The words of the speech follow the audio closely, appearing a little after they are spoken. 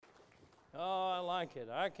Oh, I like it.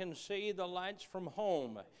 I can see the lights from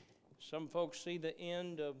home. Some folks see the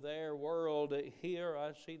end of their world here.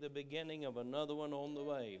 I see the beginning of another one on the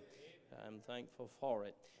way. I'm thankful for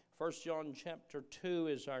it. 1 John chapter 2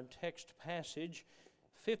 is our text passage.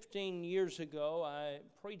 15 years ago, I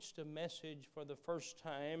preached a message for the first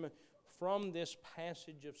time from this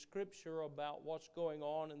passage of Scripture about what's going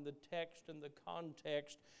on in the text and the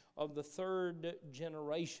context of the third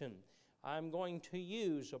generation. I'm going to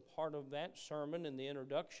use a part of that sermon in the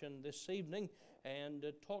introduction this evening and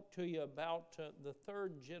talk to you about the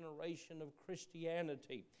third generation of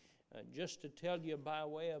Christianity. Just to tell you by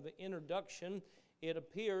way of introduction, it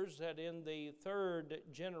appears that in the third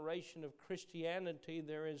generation of Christianity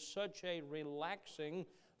there is such a relaxing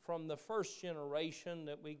from the first generation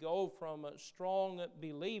that we go from strong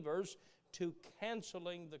believers to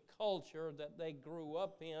canceling the culture that they grew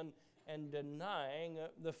up in and denying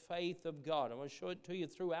the faith of God. I want to show it to you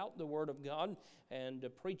throughout the Word of God and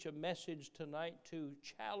preach a message tonight to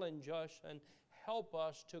challenge us and help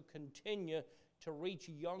us to continue to reach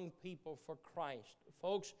young people for Christ.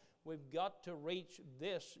 Folks, we've got to reach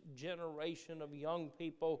this generation of young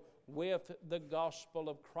people with the gospel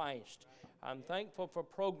of Christ. I'm thankful for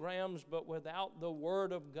programs, but without the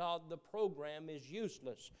Word of God, the program is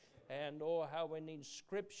useless. And oh, how we need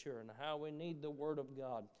Scripture and how we need the Word of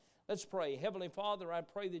God. Let's pray. Heavenly Father, I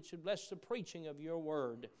pray that you bless the preaching of your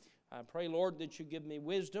word. I pray, Lord, that you give me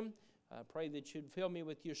wisdom. I pray that you'd fill me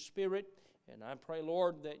with your Spirit. And I pray,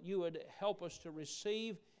 Lord, that you would help us to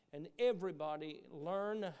receive and everybody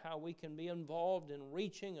learn how we can be involved in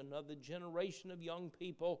reaching another generation of young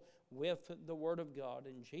people with the Word of God.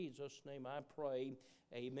 In Jesus' name I pray,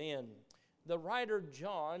 amen. The writer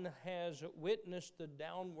John has witnessed the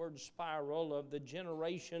downward spiral of the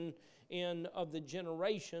generations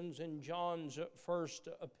in John's first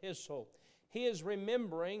epistle. He is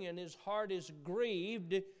remembering and his heart is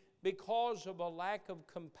grieved because of a lack of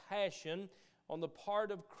compassion on the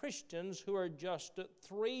part of Christians who are just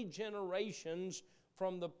 3 generations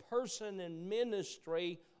from the person and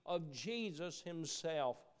ministry of Jesus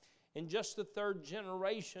himself. In just the third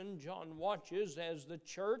generation, John watches as the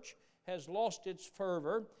church has lost its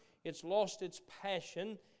fervor, it's lost its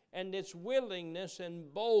passion, and its willingness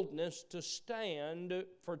and boldness to stand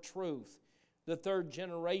for truth. The third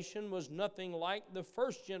generation was nothing like the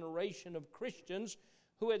first generation of Christians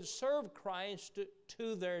who had served Christ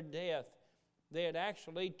to their death. They had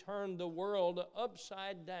actually turned the world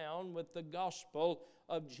upside down with the gospel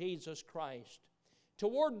of Jesus Christ.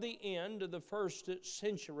 Toward the end of the first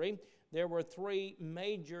century, there were 3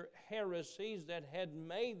 major heresies that had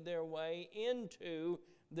made their way into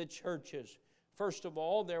the churches. First of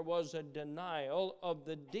all, there was a denial of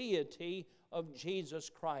the deity of Jesus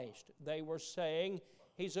Christ. They were saying,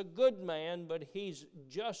 he's a good man, but he's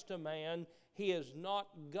just a man. He is not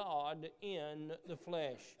God in the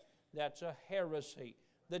flesh. That's a heresy.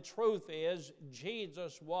 The truth is,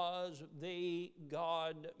 Jesus was the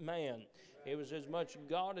God-man. He was as much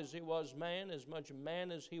God as he was man, as much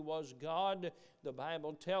man as he was God. The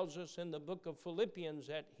Bible tells us in the book of Philippians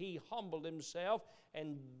that he humbled himself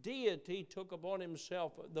and deity took upon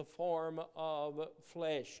himself the form of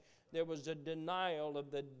flesh. There was a denial of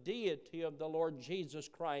the deity of the Lord Jesus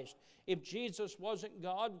Christ. If Jesus wasn't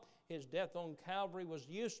God, his death on Calvary was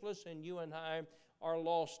useless, and you and I are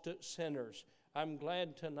lost sinners. I'm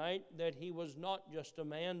glad tonight that he was not just a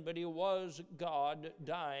man, but he was God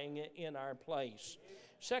dying in our place.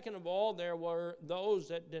 Second of all, there were those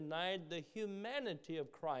that denied the humanity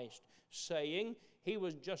of Christ, saying he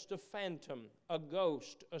was just a phantom, a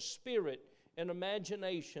ghost, a spirit, an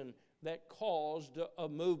imagination that caused a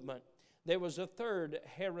movement. There was a third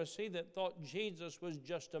heresy that thought Jesus was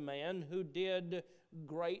just a man who did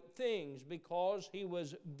great things because he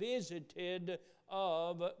was visited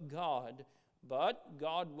of God. But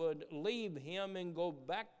God would leave him and go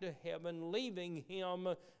back to heaven, leaving him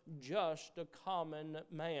just a common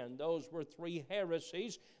man. Those were 3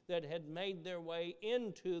 heresies that had made their way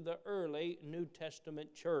into the early New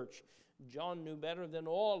Testament church. John knew better than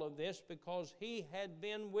all of this because he had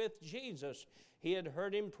been with Jesus. He had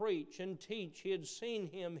heard him preach and teach. He had seen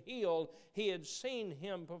him heal. He had seen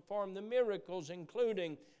him perform the miracles,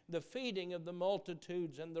 including the feeding of the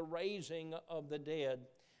multitudes and the raising of the dead.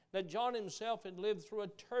 Now, John himself had lived through a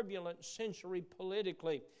turbulent century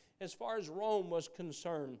politically as far as Rome was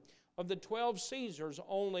concerned. Of the 12 Caesars,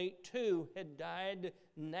 only 2 had died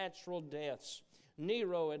natural deaths.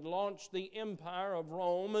 Nero had launched the empire of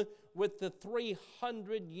Rome with the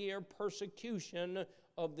 300-year persecution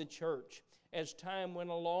of the church. As time went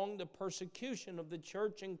along, the persecution of the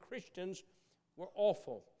church and Christians were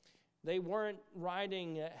awful. They weren't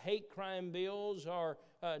writing hate crime bills or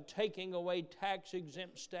taking away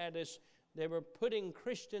tax-exempt status. They were putting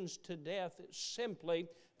Christians to death simply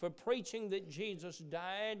for preaching that Jesus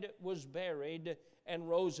died, was buried, and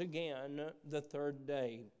rose again the third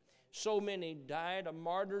day. So many died a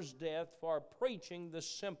martyr's death for preaching the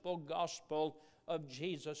simple gospel of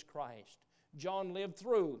Jesus Christ. John lived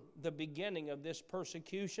through the beginning of this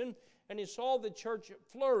persecution, and he saw the church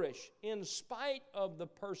flourish in spite of the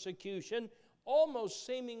persecution, almost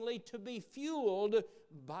seemingly to be fueled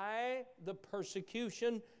by the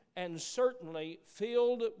persecution, and certainly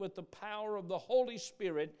filled with the power of the Holy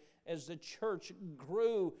Spirit as the church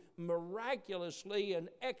grew miraculously and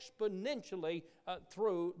exponentially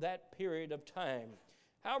through that period of time.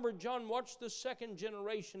 However, John watched the second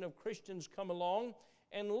generation of Christians come along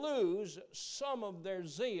and lose some of their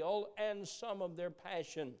zeal and some of their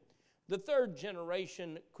passion. The third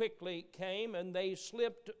generation quickly came, and they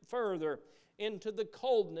slipped further into the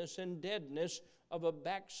coldness and deadness of a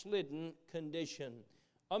backslidden condition.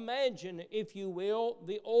 Imagine, if you will,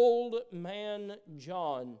 the old man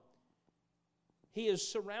John. He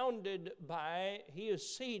is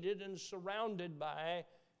seated and surrounded by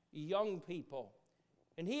young people.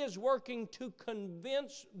 And he is working to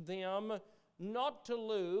convince them not to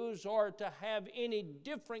lose or to have any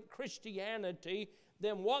different Christianity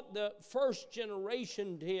than what the first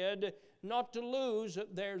generation did, not to lose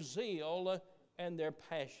their zeal and their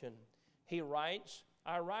passion. He writes,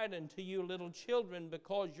 I write unto you, little children,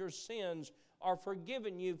 because your sins are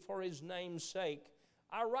forgiven you for his name's sake.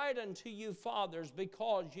 I write unto you, fathers,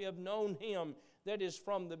 because ye have known him that is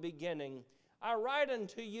from the beginning. I write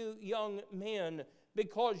unto you, young men,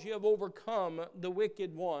 because ye have overcome the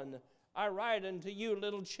wicked one. I write unto you,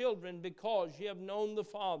 little children, because ye have known the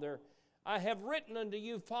Father. I have written unto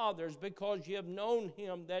you, fathers, because ye have known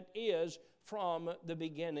him that is from the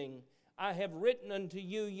beginning. I have written unto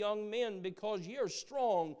you, young men, because ye are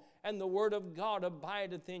strong, and the word of God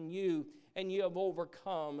abideth in you, and ye have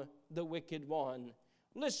overcome the wicked one.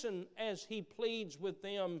 Listen as he pleads with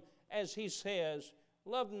them, as he says,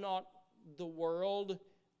 love not the world,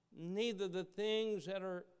 neither the things that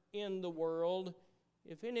are in the world.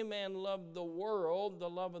 If any man love the world, the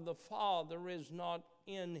love of the Father is not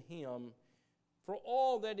in him. For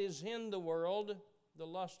all that is in the world, the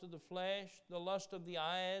lust of the flesh, the lust of the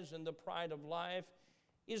eyes, and the pride of life,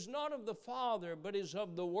 is not of the Father, but is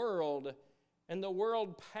of the world. And the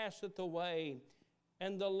world passeth away,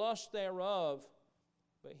 and the lust thereof.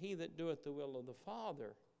 But he that doeth the will of the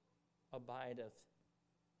Father abideth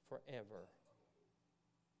forever.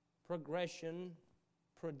 Progression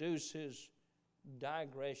produces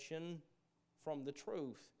digression from the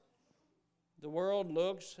truth. The world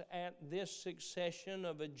looks at this succession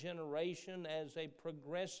of a generation as a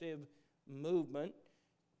progressive movement.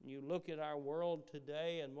 You look at our world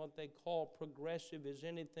today, and what they call progressive is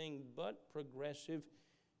anything but progressive.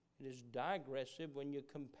 It is digressive when you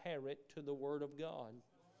compare it to the Word of God.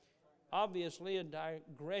 Obviously, a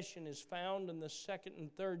digression is found in the second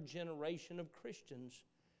and third generation of Christians.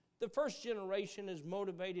 The first generation is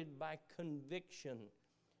motivated by conviction.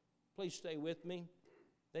 Please stay with me.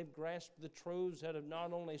 They've grasped the truths that have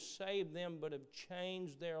not only saved them, but have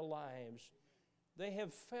changed their lives. They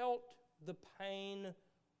have felt the pain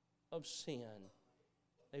of sin.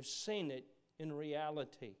 They've seen it in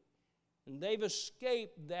reality. And they've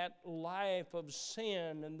escaped that life of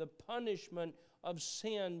sin and the punishment of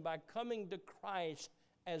sin by coming to Christ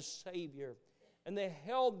as Savior. And they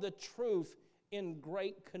held the truth in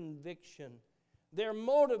great conviction. They're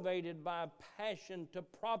motivated by a passion to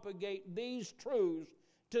propagate these truths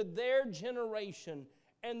to their generation.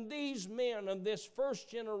 And these men of this first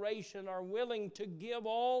generation are willing to give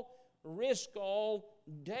all, risk all,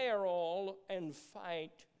 dare all, and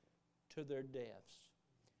fight to their deaths.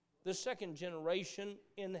 The second generation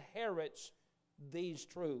inherits these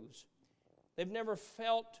truths. They've never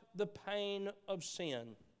felt the pain of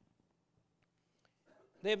sin.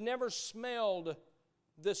 They've never smelled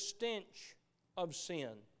the stench of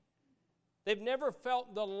sin. They've never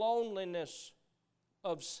felt the loneliness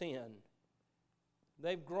of sin.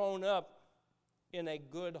 They've grown up in a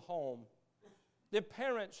good home. Their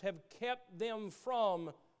parents have kept them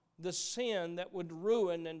from the sin that would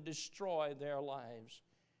ruin and destroy their lives.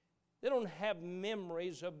 They don't have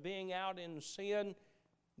memories of being out in sin.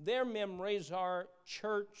 Their memories are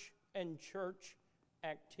church and church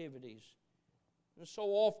activities. And so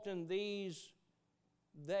often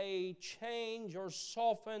they change or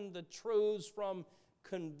soften the truths from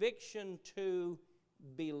conviction to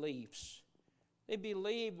beliefs. They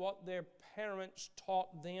believe what their parents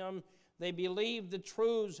taught them. They believe the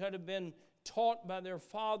truths that have been taught by their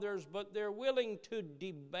fathers, but they're willing to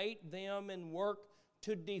debate them and work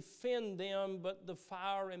to defend them, but the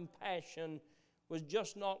fire and passion was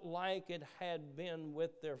just not like it had been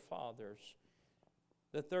with their fathers.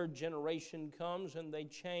 The third generation comes and they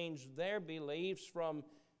change their beliefs from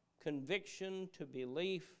conviction to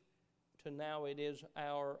belief to now it is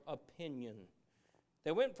our opinion.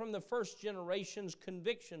 They went from the first generation's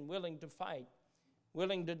conviction, willing to fight,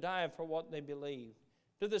 willing to die for what they believed,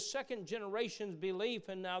 to the second generation's belief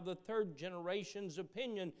and now the third generation's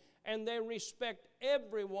opinion, and they respect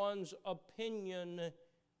everyone's opinion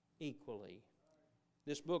equally.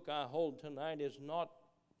 This book I hold tonight is not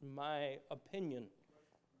my opinion.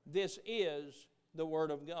 This is the Word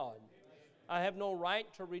of God. I have no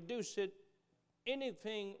right to reduce it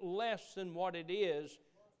anything less than what it is,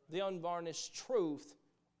 the unvarnished truth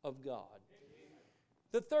of God.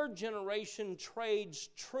 The third generation trades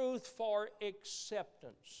truth for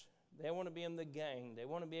acceptance. They want to be in the gang. They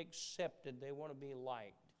want to be accepted. They want to be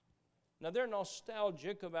liked. Now, they're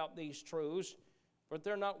nostalgic about these truths, but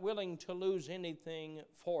they're not willing to lose anything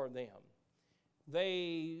for them.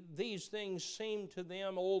 These things seem to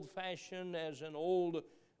them old-fashioned as an old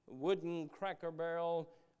wooden Cracker Barrel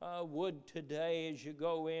would today, as you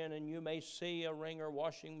go in and you may see a Wringer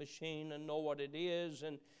washing machine and know what it is,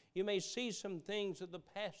 and you may see some things of the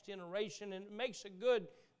past generation, and it makes a good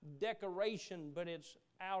decoration, but it's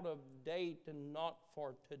out of date and not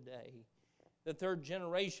for today. The third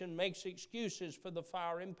generation makes excuses for the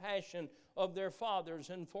fire and passion of their fathers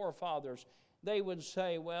and forefathers. They would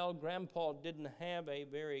say, well, Grandpa didn't have a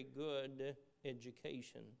very good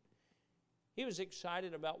education. He was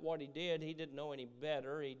excited about what he did. He didn't know any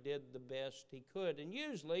better. He did the best he could. And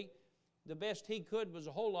usually, the best he could was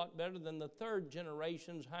a whole lot better than the third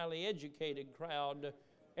generation's highly educated crowd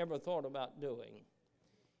ever thought about doing.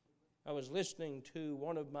 I was listening to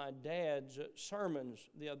one of my dad's sermons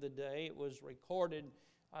the other day. It was recorded,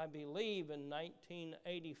 I believe, in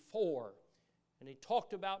 1984. And he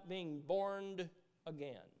talked about being born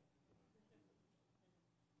again.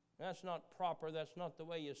 That's not proper. That's not the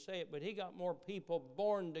way you say it. But he got more people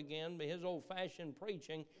born again by his old-fashioned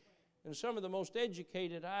preaching than some of the most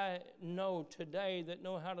educated I know today that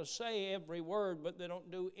know how to say every word, but they don't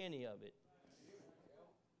do any of it.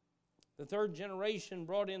 The third generation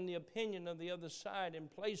brought in the opinion of the other side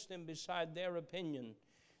and placed them beside their opinion.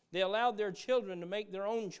 They allowed their children to make their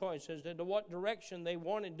own choices as to what direction they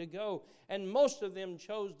wanted to go, and most of them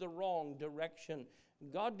chose the wrong direction.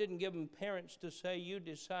 God didn't give them parents to say, you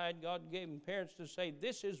decide. God gave them parents to say,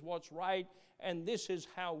 this is what's right, and this is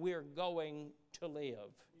how we're going to live.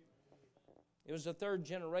 It was the third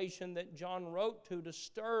generation that John wrote to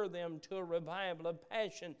stir them to a revival of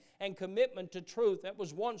passion and commitment to truth that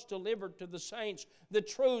was once delivered to the saints, the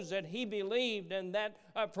truths that he believed and that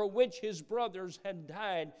for which his brothers had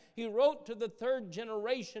died. He wrote to the third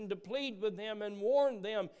generation to plead with them and warn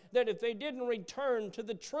them that if they didn't return to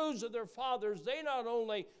the truths of their fathers, they not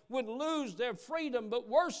only would lose their freedom, but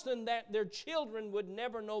worse than that, their children would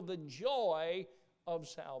never know the joy of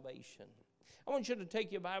salvation. I want you to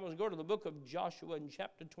take your Bibles and go to the book of Joshua in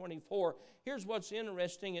chapter 24. Here's what's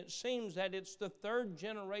interesting. It seems that it's the third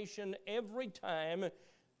generation every time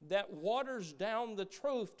that waters down the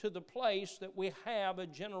truth to the place that we have a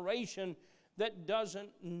generation that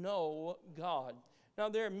doesn't know God. Now,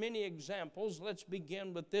 there are many examples. Let's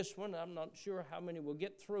begin with this one. I'm not sure how many we'll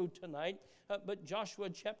get through tonight. But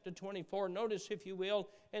Joshua chapter 24, notice, if you will,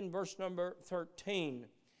 in verse number 13.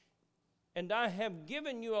 And I have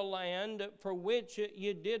given you a land for which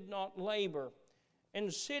ye did not labor,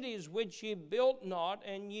 and cities which ye built not,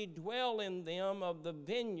 and ye dwell in them of the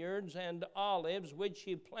vineyards and olives which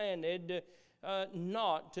ye planted,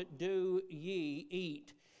 not do ye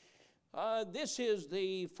eat. This is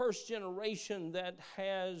the first generation that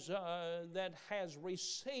has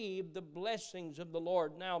received the blessings of the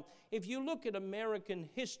Lord. Now, if you look at American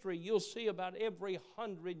history, you'll see about every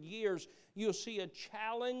 100 years, you'll see a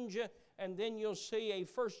challenge, and then you'll see a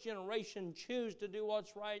first generation choose to do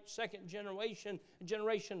what's right. Second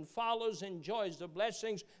generation follows, enjoys the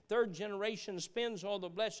blessings. Third generation spends all the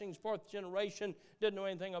blessings. Fourth generation didn't know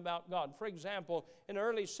anything about God. For example, in the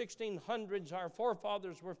early 1600s, our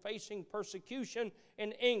forefathers were facing persecution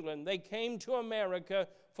in England. They came to America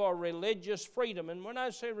for religious freedom. And when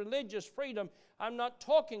I say religious freedom, I'm not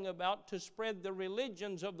talking about to spread the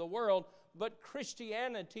religions of the world, but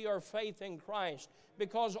Christianity or faith in Christ.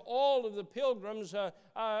 Because all of the pilgrims, or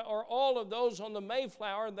all of those on the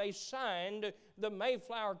Mayflower, they signed the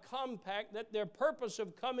Mayflower Compact that their purpose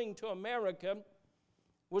of coming to America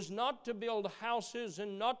was not to build houses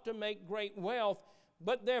and not to make great wealth,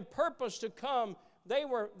 but their purpose to come They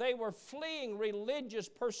were fleeing religious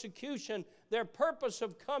persecution. Their purpose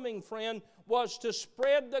of coming, friend, was to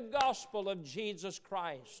spread the gospel of Jesus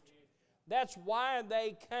Christ. That's why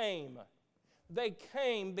they came. They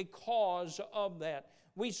came because of that.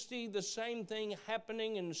 We see the same thing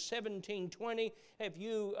happening in 1720. If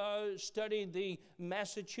you study the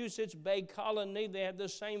Massachusetts Bay Colony, they had the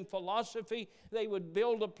same philosophy. They would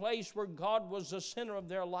build a place where God was the center of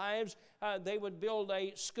their lives. They would build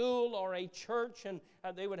a school or a church, and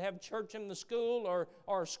they would have church in the school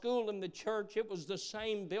or school in the church. It was the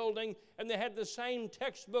same building, and they had the same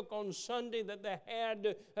textbook on Sunday that they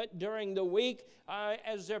had during the week.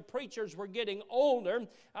 As their preachers were getting older,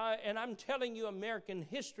 and I'm telling you American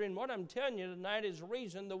history, and what I'm telling you tonight is the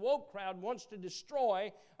reason the woke crowd wants to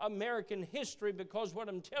destroy American history, because what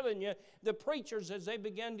I'm telling you, the preachers, as they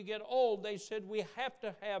began to get old, they said we have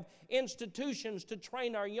to have institutions to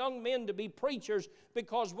train our young men to be preachers,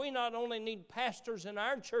 because we not only need pastors in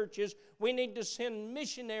our churches, we need to send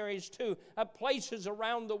missionaries to places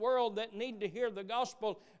around the world that need to hear the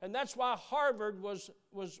gospel. And that's why Harvard was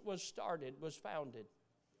founded.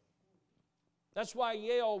 That's why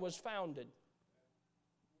Yale was founded.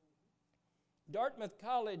 Dartmouth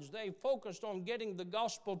College, they focused on getting the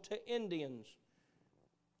gospel to Indians.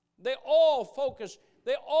 They all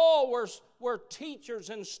were teachers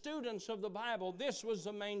and students of the Bible. This was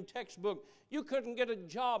the main textbook. You couldn't get a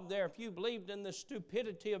job there if you believed in the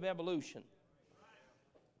stupidity of evolution.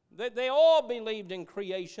 They all believed in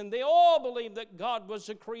creation. They all believed that God was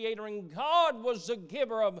the creator and God was the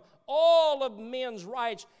giver of all of men's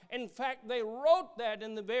rights. In fact, they wrote that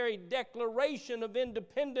in the very Declaration of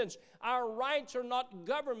Independence. Our rights are not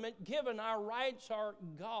government given, our rights are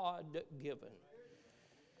God given.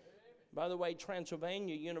 By the way,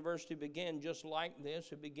 Transylvania University began just like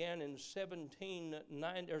this. It began in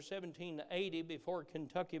 1780, before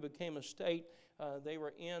Kentucky became a state. They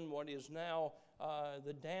were in what is now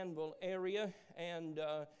the Danville area, and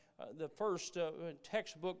the first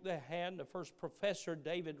textbook they had, the first professor,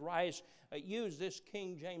 David Rice, used this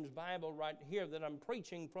King James Bible right here that I'm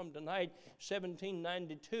preaching from tonight.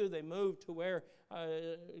 1792, they moved to where,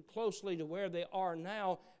 closely to where they are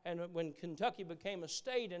now, and when Kentucky became a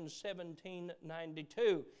state in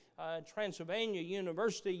 1792. Transylvania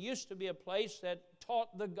University used to be a place that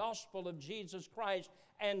taught the gospel of Jesus Christ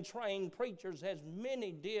and trained preachers, as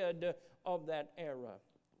many did of that era.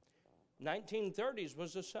 1930s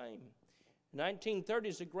was the same.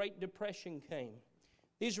 1930s, the Great Depression came.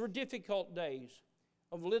 These were difficult days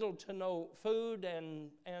of little to no food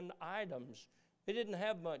and items. They didn't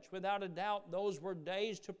have much. Without a doubt, those were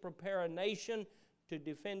days to prepare a nation to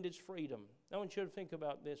defend its freedom. I want you to think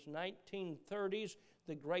about this. 1930s,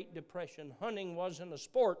 the Great Depression. Hunting wasn't a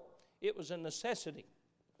sport, it was a necessity.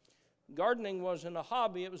 Gardening wasn't a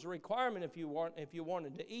hobby, it was a requirement if you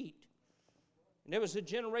wanted to eat. And there was a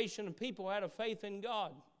generation of people who had a faith in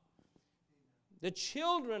God. The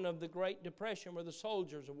children of the Great Depression were the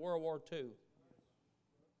soldiers of World War II.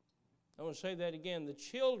 I want to say that again. The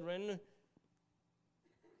children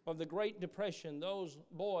of the Great Depression, those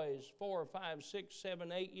boys, 4, 5, 6,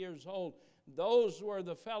 7, 8 years old, those were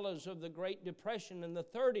the fellows of the Great Depression in the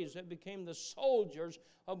 30s that became the soldiers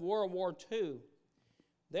of World War II.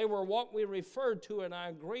 They were what we refer to, and I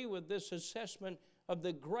agree with this assessment, of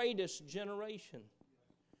the greatest generation.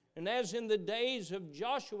 And as in the days of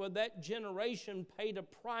Joshua, that generation paid a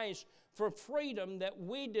price for freedom that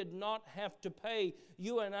we did not have to pay.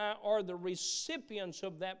 You and I are the recipients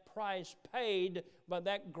of that price paid by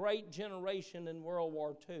that great generation in World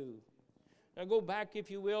War II. Now go back,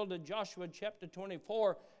 if you will, to Joshua chapter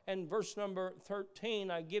 24 and verse number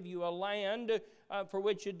 13. I give you a land for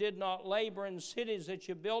which you did not labor, and cities that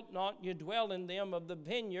you built not, you dwell in them, of the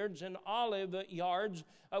vineyards and olive yards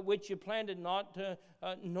which you planted not,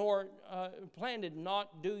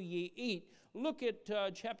 do ye eat. Look at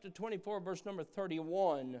chapter 24, verse number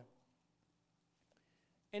 31.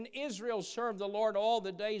 And Israel served the Lord all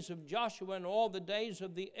the days of Joshua and all the days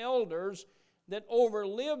of the elders that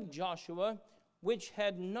overlived Joshua, which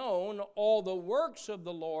had known all the works of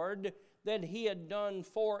the Lord that he had done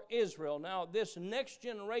for Israel. Now, this next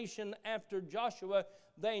generation after Joshua,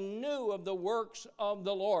 they knew of the works of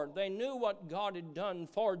the Lord. They knew what God had done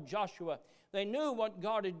for Joshua. They knew what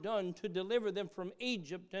God had done to deliver them from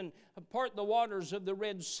Egypt and part the waters of the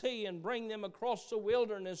Red Sea and bring them across the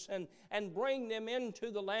wilderness and bring them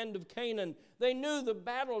into the land of Canaan. They knew the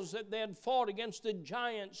battles that they had fought against the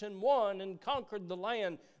giants and won and conquered the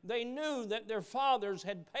land. They knew that their fathers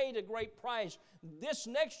had paid a great price. This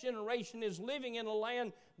next generation is living in a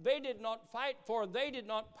land they did not fight for, they did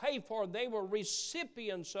not pay for, they were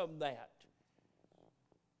recipients of that.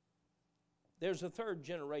 There's a third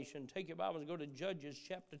generation. Take your Bibles and go to Judges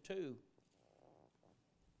chapter 2.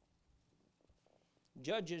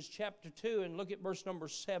 Judges chapter 2, and look at verse number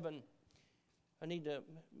 7. I need to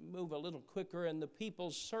move a little quicker. And the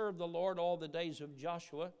people served the Lord all the days of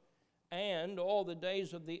Joshua and all the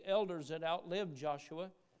days of the elders that outlived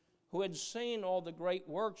Joshua, who had seen all the great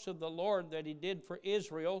works of the Lord that he did for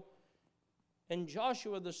Israel. And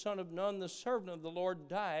Joshua the son of Nun, the servant of the Lord,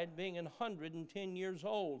 died, being 110 years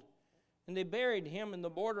old. And they buried him in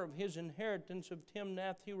the border of his inheritance of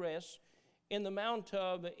Timnath-Heres, in the mount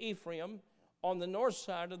of Ephraim, on the north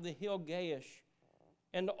side of the hill Gaash.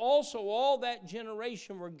 And also all that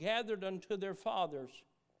generation were gathered unto their fathers.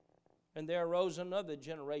 And there arose another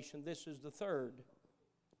generation. This is the third.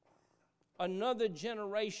 Another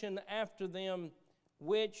generation after them,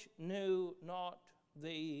 which knew not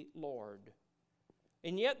the Lord.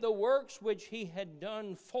 And yet the works which he had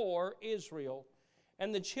done for Israel.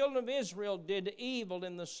 And the children of Israel did evil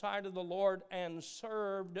in the sight of the Lord, and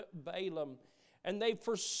served Balaam. And they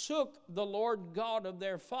forsook the Lord God of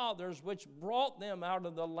their fathers, which brought them out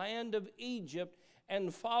of the land of Egypt,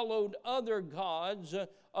 and followed other gods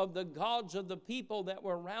of the people that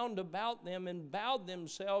were round about them, and bowed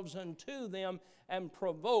themselves unto them, and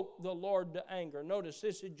provoked the Lord to anger. Notice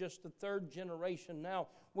this is just the third generation now.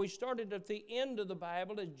 We started at the end of the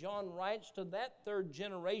Bible as John writes to that third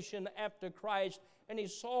generation after Christ, and he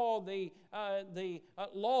saw the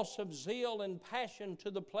loss of zeal and passion to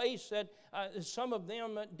the place that some of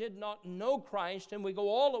them did not know Christ. And we go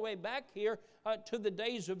all the way back here to the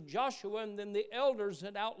days of Joshua, and then the elders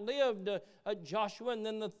that outlived Joshua, and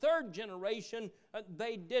then the third generation,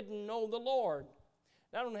 they didn't know the Lord.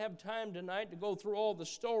 Now, I don't have time tonight to go through all the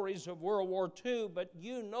stories of World War II, but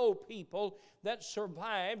you know people that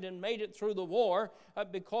survived and made it through the war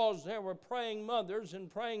because there were praying mothers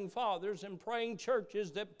and praying fathers and praying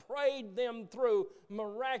churches that prayed them through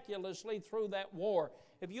miraculously through that war.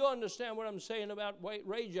 If you understand what I'm saying about,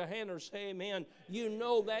 raise your hand or say amen. You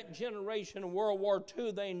know that generation of World War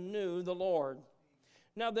II, they knew the Lord.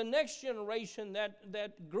 Now, the next generation,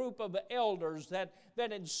 that group of elders that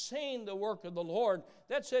had seen the work of the Lord,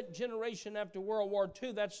 that's that generation after World War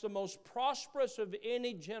II. That's the most prosperous of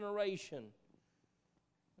any generation.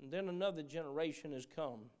 And then another generation has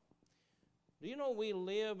come. Do you know we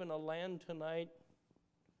live in a land tonight?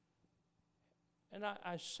 And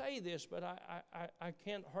I say this, but I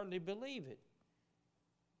can't hardly believe it.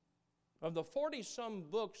 Of the 40-some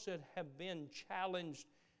books that have been challenged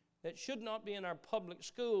that should not be in our public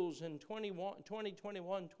schools in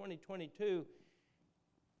 2021, 2022,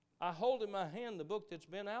 I hold in my hand the book that's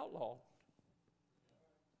been outlawed.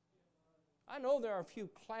 I know there are a few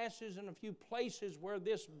classes and a few places where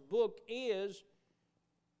this book is,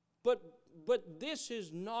 but this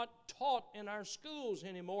is not taught in our schools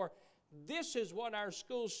anymore. This is what our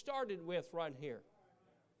schools started with right here.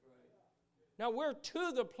 Now we're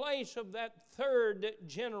to the place of that third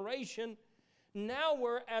generation. Now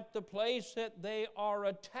we're at the place that they are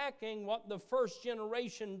attacking what the first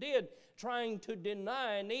generation did, trying to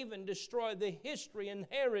deny and even destroy the history and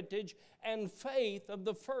heritage and faith of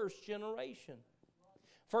the first generation.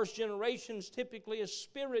 First generation is typically a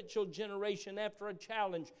spiritual generation after a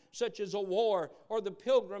challenge, such as a war or the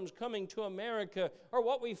Pilgrims coming to America, or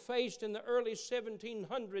what we faced in the early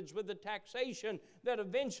 1700s with the taxation that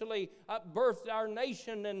eventually birthed our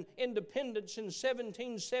nation and independence in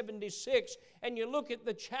 1776. And you look at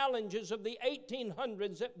the challenges of the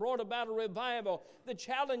 1800s that brought about a revival, the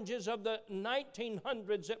challenges of the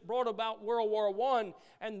 1900s that brought about World War I,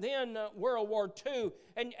 and then World War II.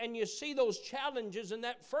 And you see those challenges, and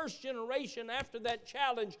that first generation after that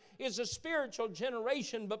challenge is a spiritual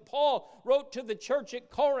generation. But Paul wrote to the church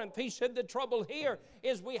at Corinth, he said the trouble here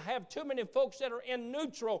is we have too many folks that are in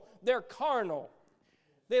neutral. They're carnal.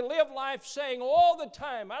 They live life saying all the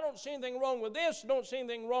time, I don't see anything wrong with this, don't see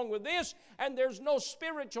anything wrong with this, and there's no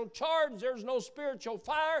spiritual charge, there's no spiritual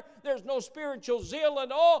fire, there's no spiritual zeal at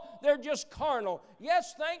all. They're just carnal.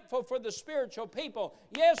 Yes, thankful for the spiritual people.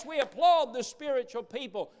 Yes, we applaud the spiritual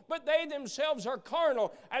people, but they themselves are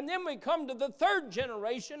carnal. And then we come to the third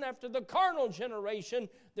generation. After the carnal generation,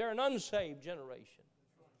 they're an unsaved generation.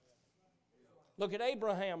 Look at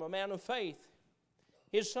Abraham, a man of faith.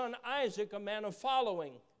 His son Isaac, a man of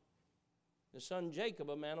following. The son Jacob,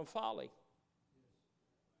 a man of folly.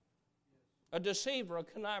 A deceiver, a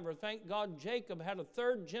conniver. Thank God Jacob had a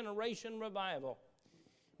third generation revival.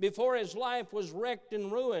 Before his life was wrecked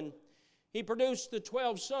and ruined, he produced the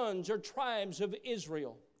 12 sons or tribes of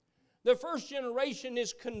Israel. The first generation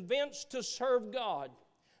is convinced to serve God.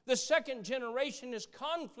 The second generation is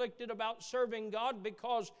conflicted about serving God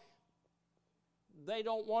because they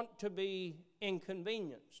don't want to be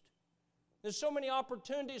inconvenienced. There's so many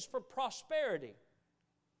opportunities for prosperity.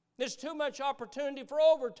 There's too much opportunity for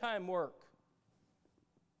overtime work.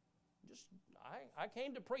 I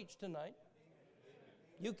came to preach tonight.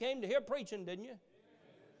 You came to hear preaching, didn't you?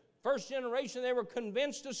 First generation, they were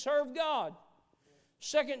convinced to serve God.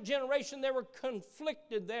 Second generation, they were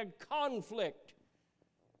conflicted. They had conflict.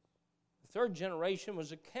 The third generation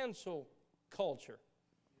was a cancel culture.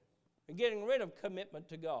 They're getting rid of commitment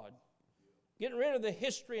to God. Getting rid of the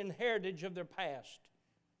history and heritage of their past.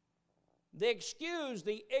 They excuse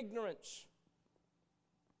the ignorance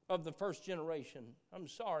of the first generation. I'm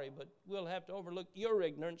sorry, but we'll have to overlook your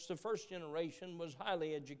ignorance. The first generation was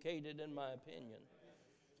highly educated, in my opinion.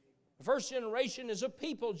 The first generation is a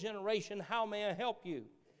people generation. How may I help you?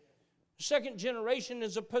 The second generation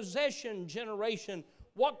is a possession generation.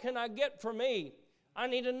 What can I get for me? I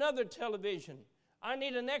need another television. I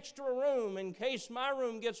need an extra room in case my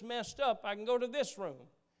room gets messed up. I can go to this room.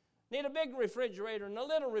 Need a big refrigerator and a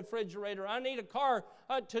little refrigerator. I need a car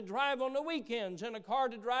to drive on the weekends and a car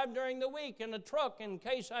to drive during the week and a truck in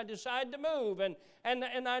case I decide to move. And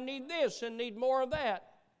I need this and need more of that.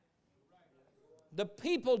 The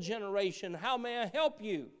people generation, how may I help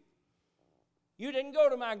you? You didn't go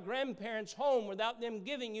to my grandparents' home without them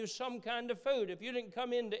giving you some kind of food. If you didn't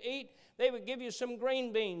come in to eat, they would give you some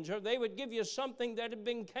green beans or they would give you something that had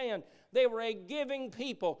been canned. They were a giving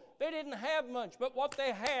people. They didn't have much, but what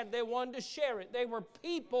they had, they wanted to share it. They were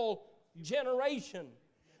people generation.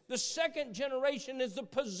 The second generation is the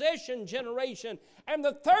possession generation. And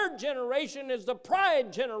the third generation is the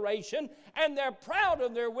pride generation. And they're proud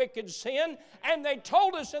of their wicked sin. And they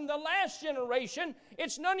told us in the last generation,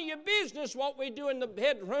 it's none of your business what we do in the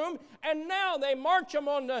bedroom. And now they march them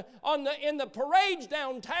in the parades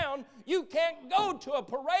downtown. You can't go to a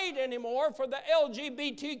parade anymore for the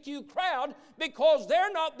LGBTQ crowd because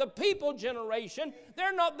they're not the people generation.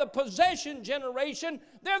 They're not the possession generation.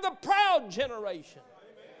 They're the proud generation.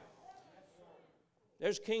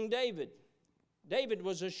 There's King David. David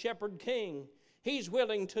was a shepherd king. He's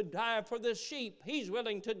willing to die for the sheep. He's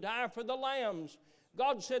willing to die for the lambs.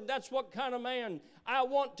 God said, that's what kind of man. I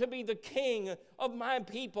want to be the king of my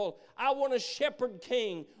people. I want a shepherd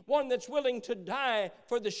king, one that's willing to die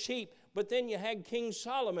for the sheep. But then you had King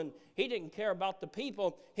Solomon. He didn't care about the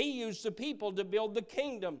people. He used the people to build the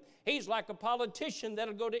kingdom. He's like a politician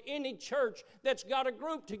that'll go to any church that's got a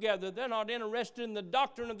group together. They're not interested in the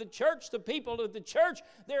doctrine of the church, the people of the church.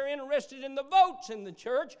 They're interested in the votes in the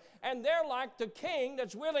church. And they're like the king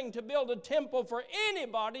that's willing to build a temple for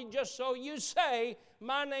anybody just so you say,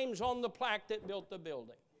 my name's on the plaque that built the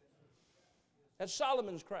building. That's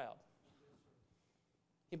Solomon's crowd.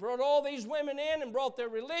 He brought all these women in and brought their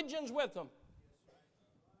religions with them.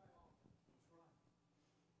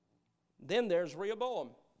 Then there's Rehoboam.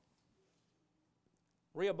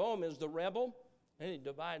 Rehoboam is the rebel, and he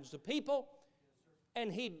divides the people,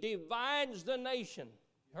 and he divides the nation.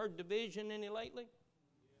 Heard division any lately?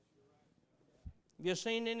 Have you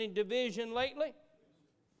seen any division lately?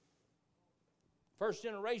 First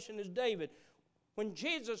generation is David. When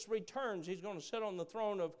Jesus returns, he's going to sit on the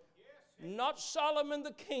throne of not Solomon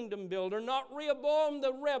the kingdom builder, not Rehoboam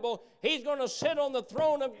the rebel. He's going to sit on the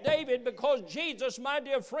throne of David because Jesus, my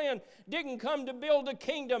dear friend, didn't come to build a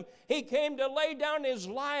kingdom. He came to lay down his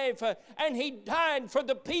life and he died for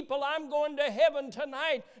the people. I'm going to heaven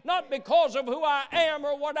tonight, not because of who I am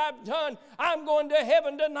or what I've done. I'm going to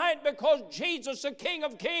heaven tonight because Jesus, the King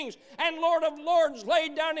of Kings and Lord of Lords,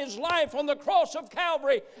 laid down his life on the cross of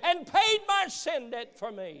Calvary and paid my sin debt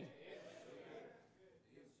for me.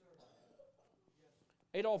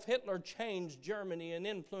 Adolf Hitler changed Germany and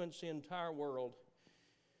influenced the entire world.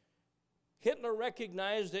 Hitler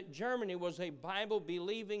recognized that Germany was a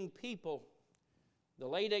Bible-believing people, the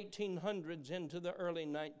late 1800s into the early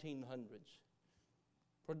 1900s.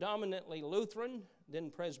 Predominantly Lutheran,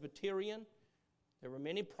 then Presbyterian. There were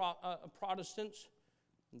many Protestants.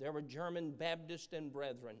 There were German Baptists and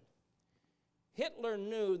Brethren. Hitler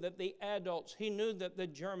knew that he knew that the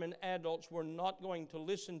German adults were not going to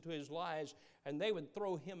listen to his lies, and they would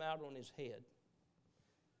throw him out on his head.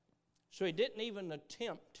 So he didn't even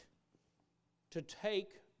attempt to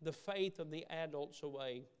take the faith of the adults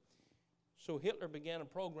away. So Hitler began a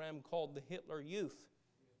program called the Hitler Youth.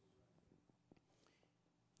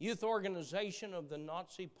 Youth organization of the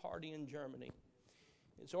Nazi Party in Germany.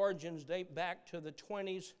 Its origins date back to the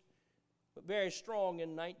 20s, but very strong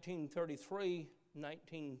in 1933,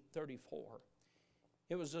 1934.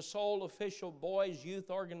 It was the sole official boys' youth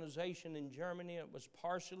organization in Germany. It was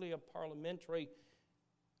partially a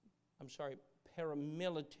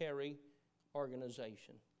paramilitary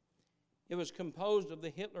organization. It was composed of the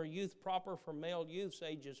Hitler Youth proper for male youths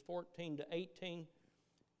ages 14 to 18,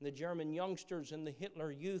 the German youngsters in the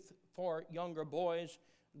Hitler Youth for younger boys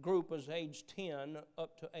group was age 10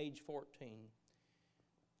 up to age 14.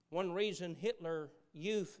 One reason Hitler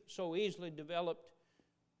Youth so easily developed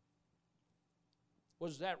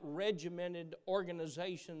was that regimented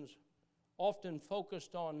organizations often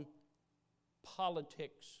focused on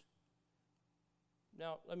politics.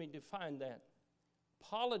 Now, let me define that.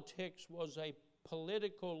 Politics was a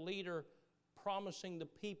political leader promising the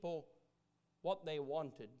people what they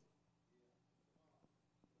wanted.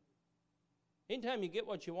 Anytime you get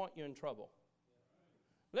what you want, you're in trouble.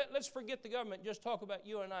 Let's forget the government, just talk about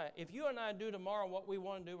you and I. If you and I do tomorrow what we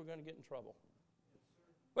want to do, we're going to get in trouble.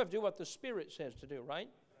 We have to do what the Spirit says to do, right?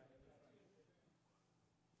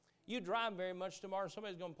 You drive very much tomorrow,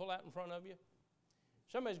 somebody's going to pull out in front of you.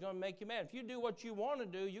 Somebody's going to make you mad. If you do what you want to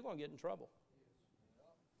do, you're going to get in trouble.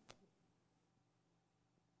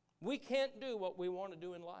 We can't do what we want to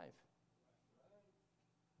do in life.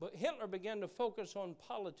 But Hitler began to focus on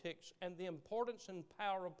politics and the importance and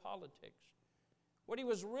power of politics. What he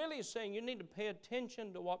was really saying, you need to pay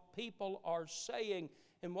attention to what people are saying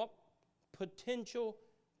and what potential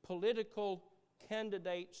political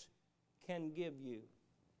candidates can give you.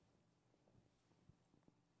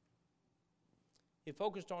 He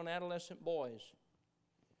focused on adolescent boys.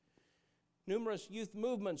 Numerous youth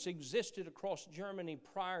movements existed across Germany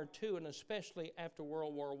prior to and especially after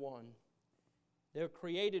World War I. They were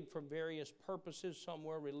created for various purposes. Some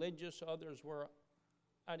were religious, others were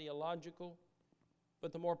ideological.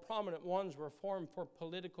 But the more prominent ones were formed for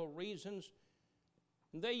political reasons.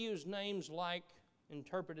 And they used names like,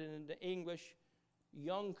 interpreted into English,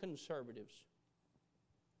 Young Conservatives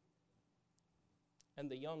and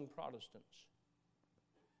the Young Protestants.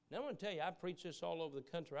 Now, I want to tell you, I preach this all over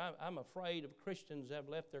the country. I'm afraid of Christians that have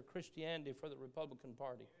left their Christianity for the Republican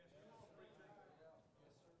Party.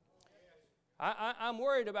 I'm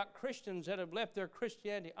worried about Christians that have left their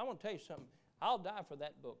Christianity. I want to tell you something. I'll die for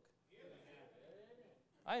that book.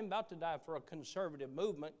 I am about to die for a conservative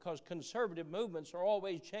movement because conservative movements are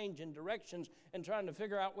always changing directions and trying to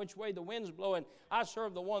figure out which way the wind's blowing. I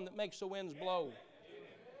serve the one that makes the winds blow.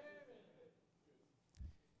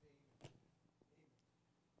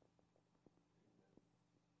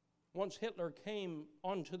 Once Hitler came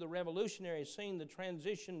onto the revolutionary scene, the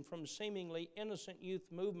transition from seemingly innocent youth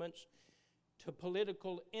movements to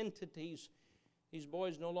political entities, these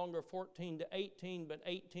boys no longer 14 to 18, but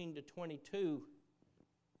 18 to 22,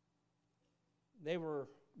 they were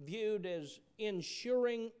viewed as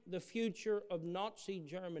ensuring the future of Nazi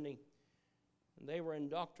Germany. And they were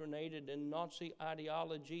indoctrinated in Nazi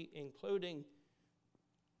ideology, including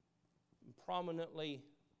prominently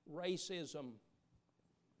racism.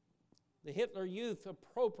 The Hitler Youth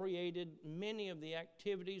appropriated many of the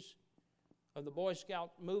activities of the Boy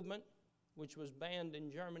Scout movement, which was banned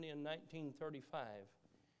in Germany in 1935.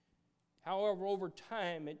 However, over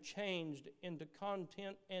time, it changed into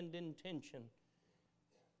content and intention.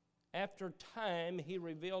 After time, he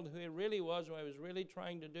revealed who he really was, what he was really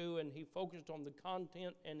trying to do, and he focused on the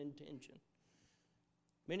content and intention.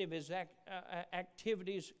 Many of his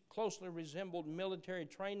activities closely resembled military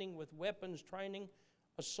training with weapons training,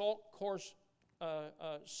 assault course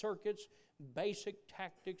circuits, basic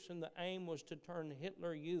tactics, and the aim was to turn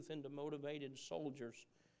Hitler Youth into motivated soldiers.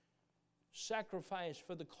 Sacrifice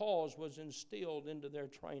for the cause was instilled into their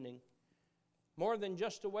training. More than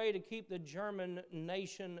just a way to keep the German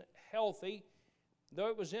nation healthy, though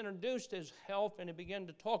it was introduced as health and he began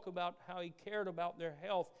to talk about how he cared about their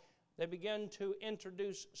health, they began to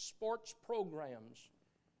introduce sports programs.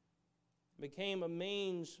 It became a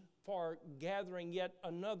means for gathering yet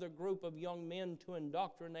another group of young men to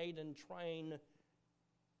indoctrinate and train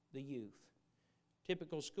the youth.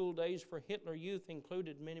 Typical school days for Hitler Youth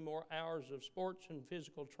included many more hours of sports and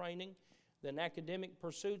physical training than academic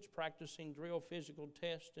pursuits, practicing drill, physical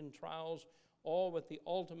tests, and trials, all with the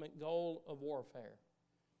ultimate goal of warfare.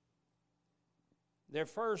 Their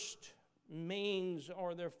first means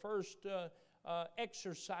or their first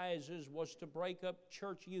exercises was to break up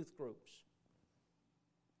church youth groups.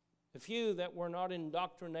 The few that were not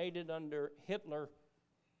indoctrinated under Hitler,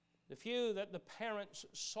 the few that the parents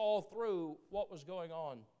saw through what was going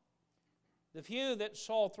on, the few that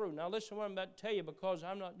saw through. Now listen to what I'm about to tell you, because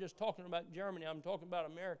I'm not just talking about Germany, I'm talking about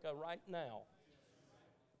America right now.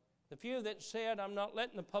 The few that said, I'm not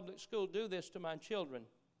letting the public school do this to my children.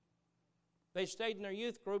 They stayed in their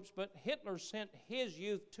youth groups, but Hitler sent his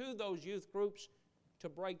youth to those youth groups to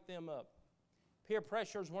break them up. Peer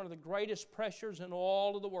pressure is one of the greatest pressures in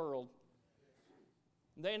all of the world.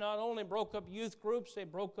 They not only broke up youth groups, they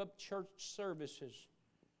broke up church services.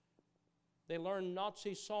 They learned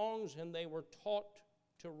Nazi songs and they were taught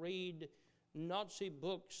to read Nazi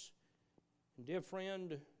books. And dear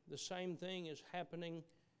friend, the same thing is happening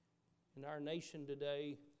in our nation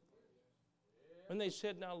today. When they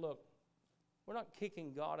said, now look, we're not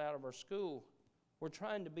kicking God out of our school. We're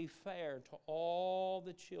trying to be fair to all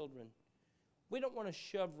the children. We don't want to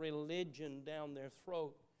shove religion down their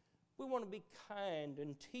throat. We want to be kind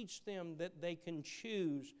and teach them that they can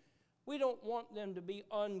choose. We don't want them to be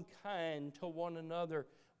unkind to one another.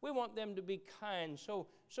 We want them to be kind. So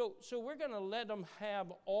we're going to let them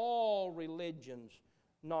have all religions,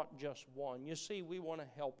 not just one. You see, we want to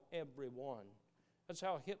help everyone. That's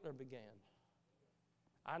how Hitler began.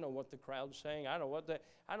 I know what the crowd's saying. I know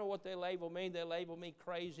what they label me. They label me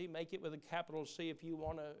crazy. Make it with a capital C if you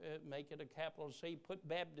want to make it a capital C. Put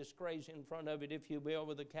Baptist crazy in front of it, if you will,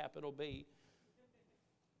 with a capital B.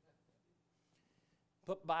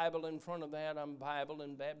 Put Bible in front of that. I'm Bible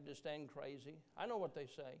and Baptist and crazy. I know what they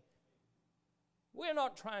say. We're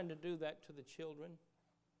not trying to do that to the children.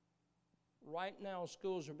 Right now,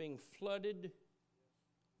 schools are being flooded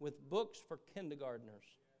with books for kindergartners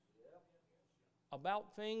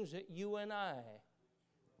about things that you and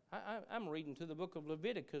I'm reading through the book of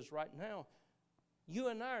Leviticus right now. You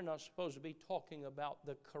and I are not supposed to be talking about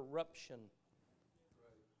the corruption.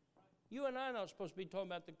 You and I are not supposed to be talking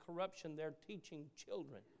about the corruption they're teaching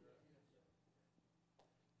children.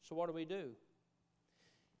 So what do?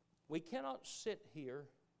 We cannot sit here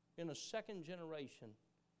in a second generation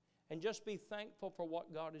and just be thankful for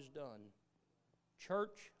what God has done.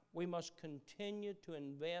 Church, we must continue to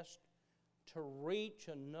invest to reach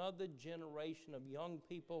another generation of young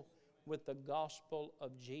people with the gospel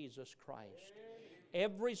of Jesus Christ.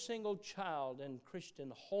 Every single child in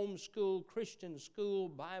Christian homeschool, Christian school,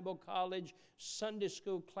 Bible college, Sunday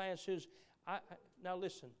school classes. Now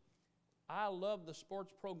listen, I love the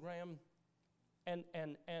sports program, and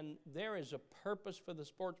there is a purpose for the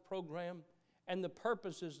sports program, and the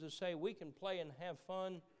purpose is to say we can play and have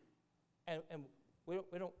fun, and we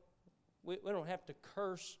don't have to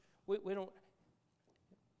curse.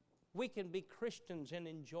 We can be Christians and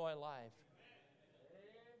enjoy life.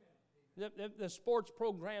 The sports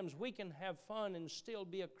programs, we can have fun and still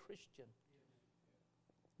be a Christian.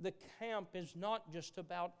 The camp is not just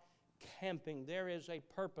about camping. There is a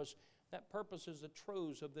purpose. That purpose is the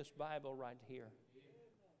truths of this Bible right here.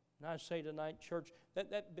 And I say tonight, church,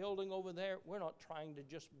 that building over there, we're not trying to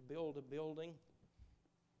just build a building.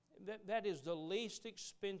 That is the least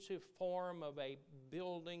expensive form of a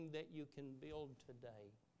building that you can build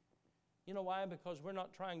today. You know why? Because we're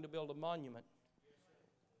not trying to build a monument.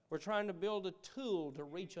 We're trying to build a tool to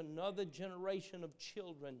reach another generation of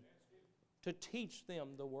children, to teach them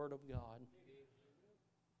the Word of God.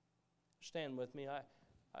 Stand with me.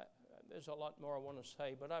 There's a lot more I want to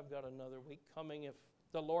say, but I've got another week coming. If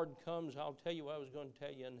the Lord comes, I'll tell you what I was going to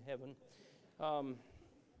tell you in heaven.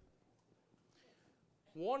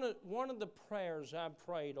 One of the prayers I've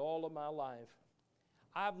prayed all of my life,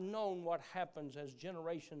 I've known what happens as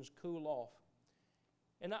generations cool off.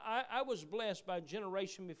 And I was blessed by a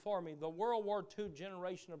generation before me, the World War II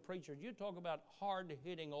generation of preachers. You talk about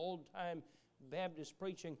hard-hitting, old-time Baptist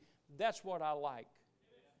preaching. That's what I like.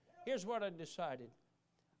 Here's what I decided.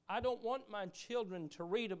 I don't want my children to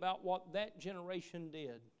read about what that generation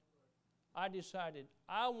did. I decided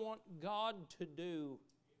I want God to do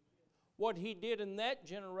what He did in that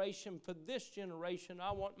generation for this generation.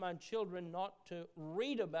 I want my children not to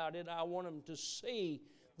read about it. I want them to see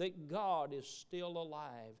that God is still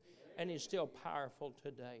alive and He's still powerful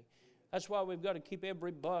today. That's why we've got to keep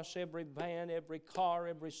every bus, every van, every car,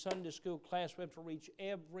 every Sunday school class. We have to reach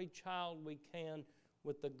every child we can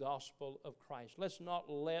with the gospel of Christ. Let's not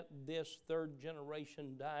let this third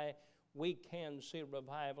generation die. We can see a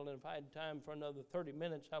revival. And if I had time for another 30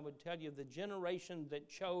 minutes, I would tell you the generation that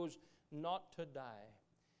chose not to die.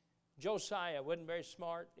 Josiah wasn't very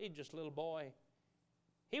smart. He was just a little boy.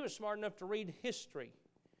 He was smart enough to read history.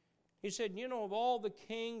 He said, you know, of all the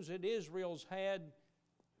kings that Israel's had,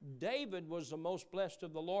 David was the most blessed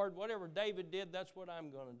of the Lord. Whatever David did, that's what I'm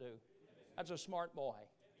going to do. That's a smart boy.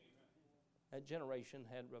 That generation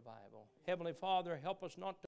had revival. Heavenly Father, help us not to